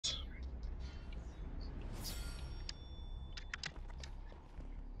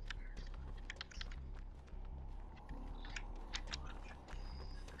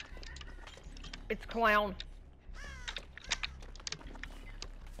It's clown.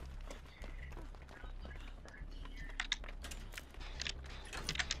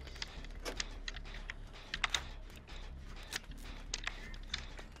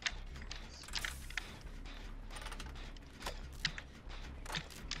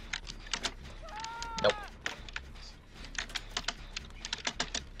 Nope.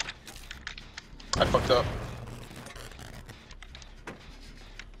 I fucked up.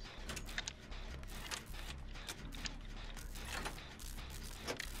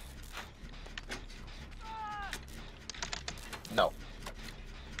 No.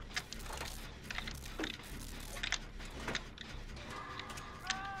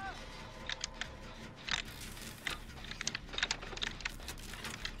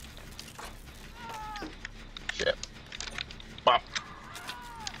 Shit. Bop.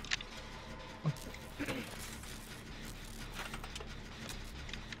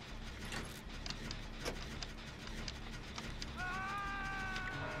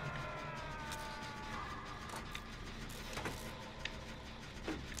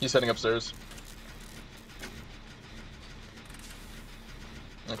 He's heading upstairs.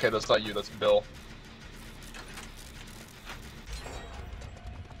 Okay, that's not you, that's Bill.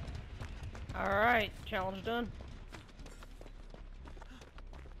 Alright, challenge done.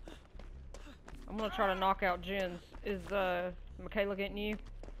 I'm gonna try to knock out Jens. Is, Michaela getting you?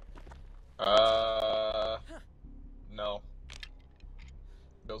 No.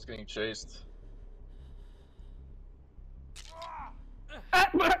 Bill's getting chased.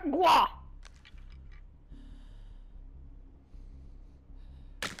 Gwa!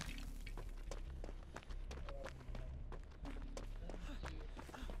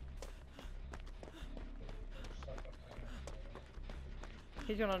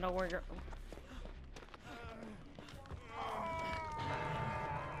 He's gonna know where you're...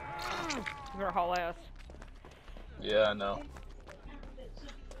 You better haul ass. Yeah, I know.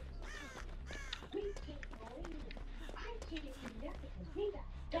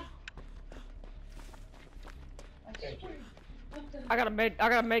 I got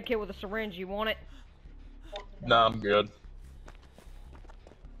a med kit with a syringe. You want it? Nah, I'm good.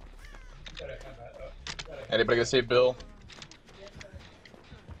 Anybody gonna save Bill?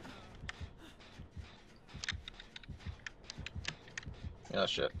 Yeah,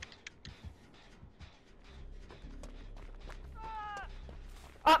 shit.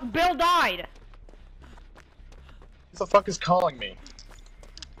 Bill died! Who the fuck is calling me?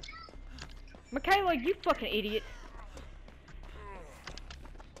 Michaela, you fucking idiot.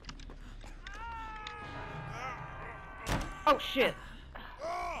 Oh shit.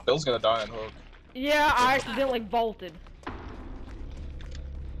 Bill's gonna die on hook. Yeah, I accidentally bolted.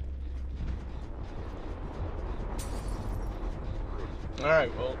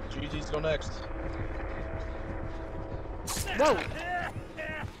 Alright, well, GG's go next. Whoa!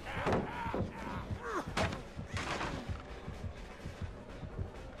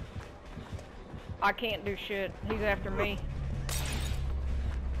 I can't do shit. He's after me.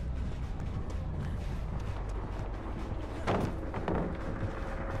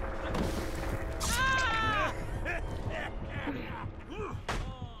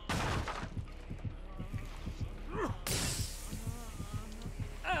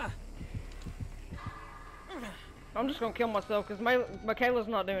 I'm just gonna kill myself because Michaela's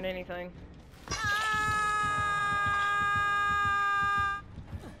not doing anything.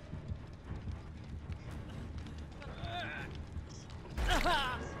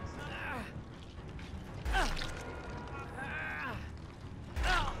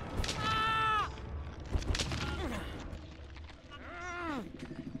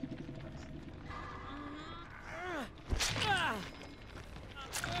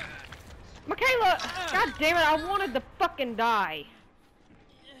 Michaela! God damn it, I wanted to fucking die.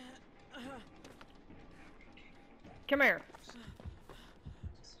 Come here.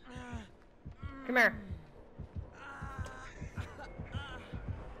 Come here.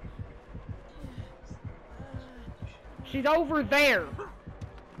 She's over there.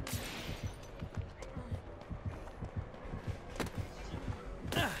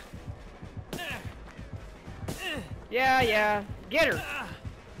 Yeah. Get her.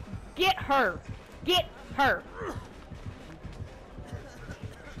 Get her. Get her.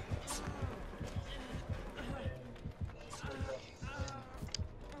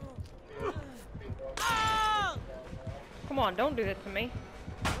 Come on, don't do this to me.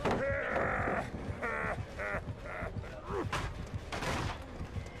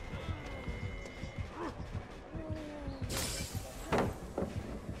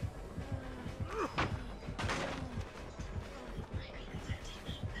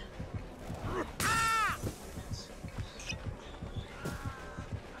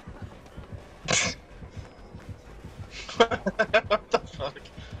 What the fuck?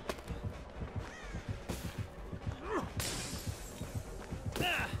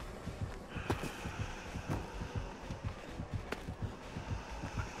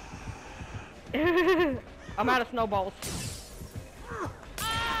 I'm out of snowballs.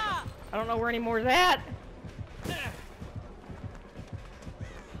 I don't know where any more is at.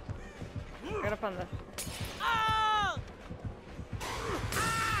 Gotta find the...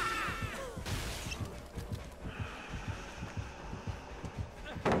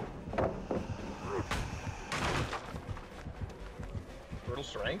 Brutal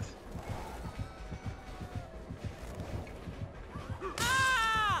strength?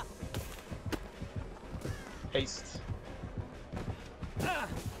 Haste.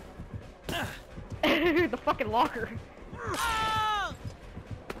 The fucking locker.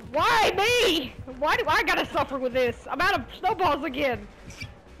 Why me? Why do I gotta suffer with this? I'm out of snowballs again.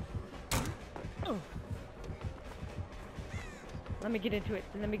 Let me get into it.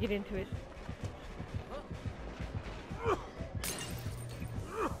 Let me get into it.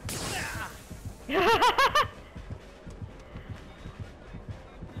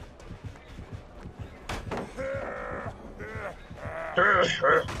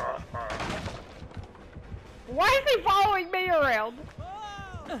 Why is he following me around?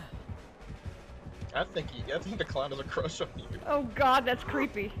 I think the clown has a crush on you. Oh god, that's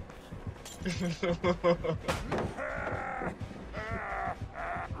creepy.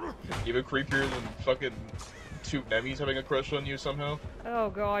 Even creepier than fucking two Nemis having a crush on you somehow. Oh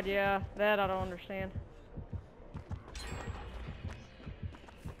god, yeah. That I don't understand.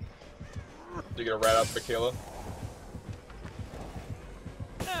 You gonna rat out Michaela?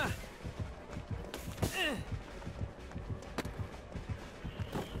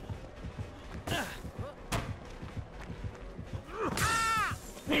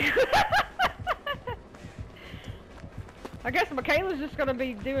 I guess Michaela's just gonna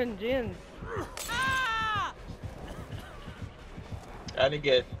be doing gins. I didn't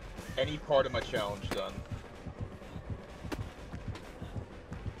get any part of my challenge done.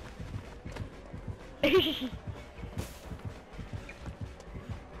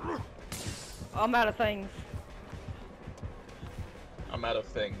 I'm out of things. I'm out of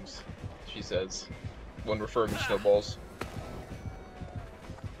things, she says, when referring to snowballs.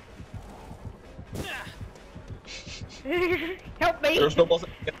 Help me! There's snowballs.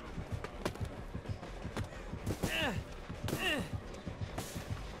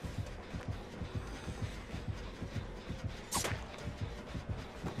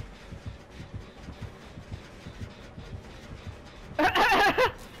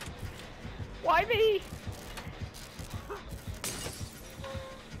 Why me?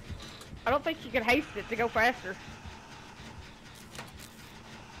 I don't think you can haste it to go faster.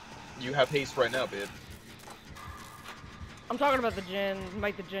 You have haste right now, babe. I'm talking about the gin.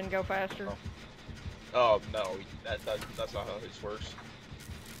 Make the gin go faster. Oh no, that's not how this works.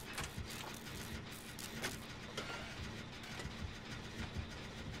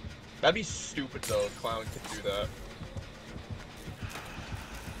 That'd be stupid though if Clown could do that.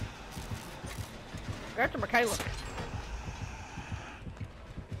 Go after Michaela.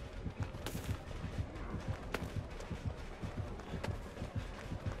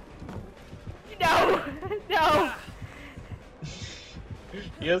 No! No!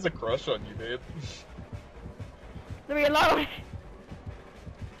 He has a crush on you, babe. Leave me alone!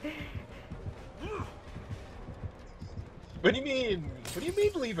 What do you mean? What do you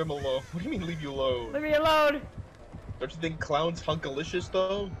mean leave him alone? What do you mean leave you alone? Leave me alone! Don't you think Clown's hunkalicious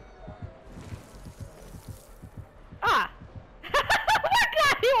though? Ah! Oh my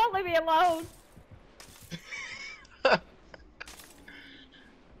god, he won't leave me alone!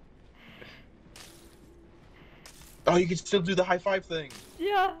 Oh, you can still do the high five thing.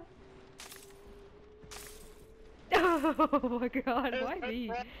 Yeah. Oh my god, why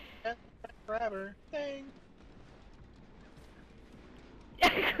me? Forever thing.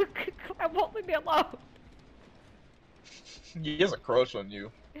 I won't leave me alone. He has a crush on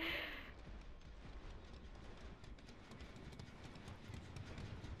you.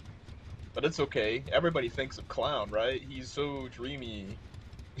 But it's okay. Everybody thinks of Clown, right? He's so dreamy.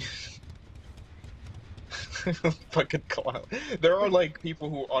 Fucking Clown. There are like people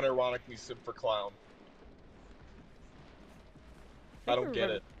who unironically simp for Clown. I don't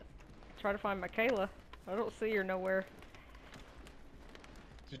get it. Try to find Michaela. I don't see her nowhere.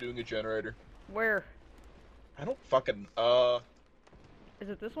 She's doing a generator. Where? I don't fucking, Is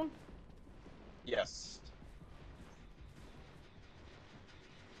it this one? yes.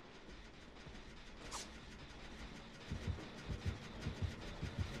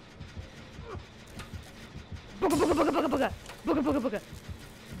 Booga booga booga booga booga. Booga booga booga.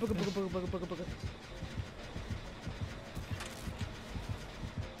 Booga booga booga booga booga booga.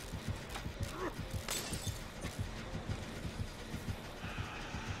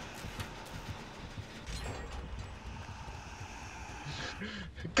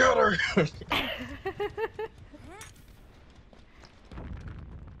 Got her!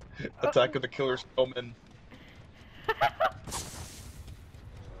 Attack of the Killer's Omen.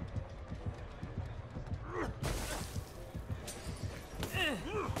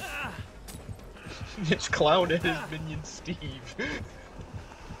 It's Clown and his minion Steve.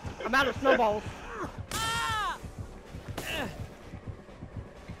 I'm out of snowballs.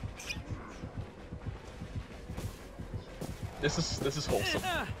 This is wholesome.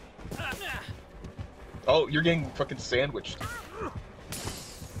 Oh, you're getting fucking sandwiched.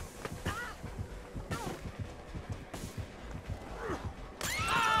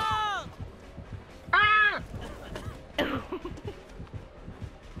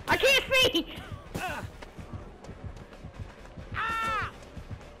 I can't see!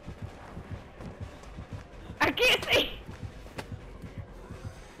 I can't see!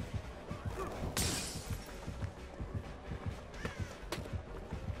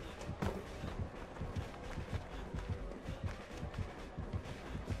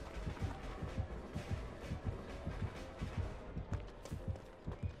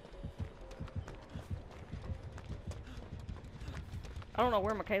 I don't know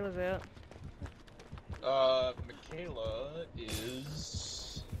where Michaela's at. Michaela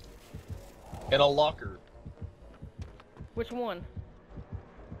is in a locker. Which one?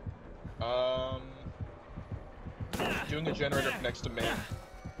 Doing a generator next to me.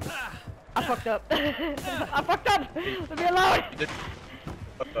 I fucked up. I fucked up! Leave me alone!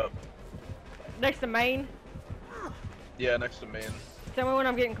 Next to main? Yeah, next to main. Tell me when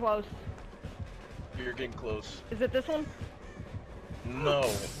I'm getting close. You're getting close. Is it this one? No,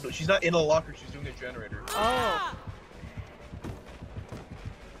 she's not in a locker, she's doing a generator. Oh.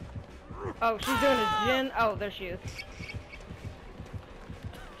 Oh, she's doing a gen. Oh, there she is.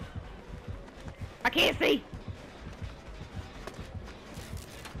 I can't see!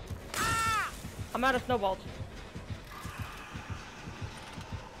 I'm out of snowballs.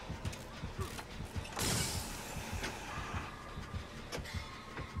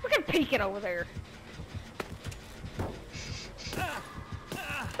 Look at peeking over there.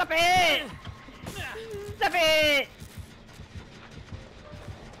 Stop it! Stop it!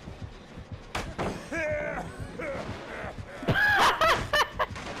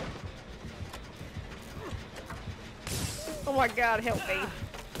 Oh my god, help me.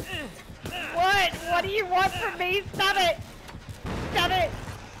 What? What do you want from me? Stop it! Stop it!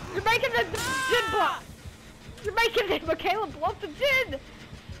 You're making the gin block! You're making the Michaela block the gin!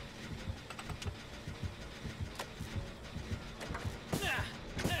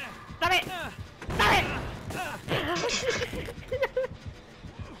 Stop it! Stop it!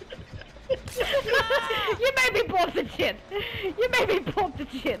 You made me blow up the gin! You made me blow up the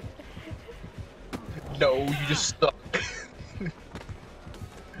gin! No, you just stuck.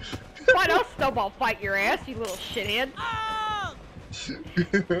 Fine, I'll snowball fight your ass, you little shithead.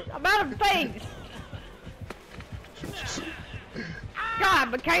 I'm out of things!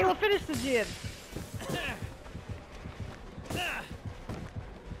 God, Michaela, finish the gin!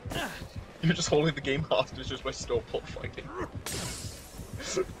 You're just holding the game hostage just by snowball fighting. What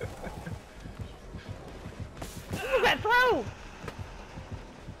was that throw?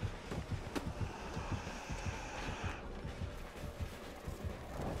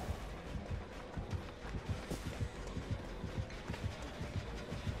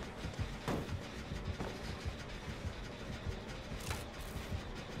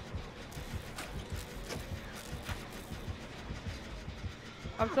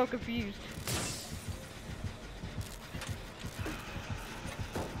 I'm so confused.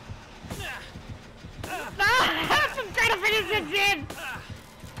 Ah! I'm trying to finish the gin!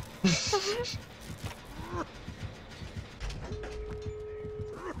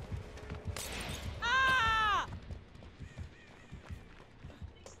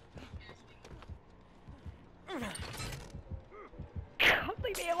 God,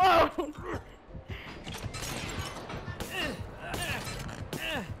 leave me alone!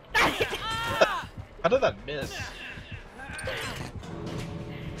 How did that miss?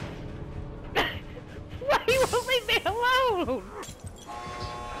 Why you won't leave me alone?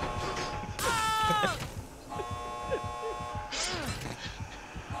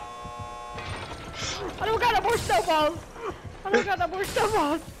 I don't got no more snowballs. I don't got no more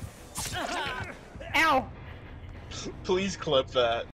snowballs. Ow. Please clip that.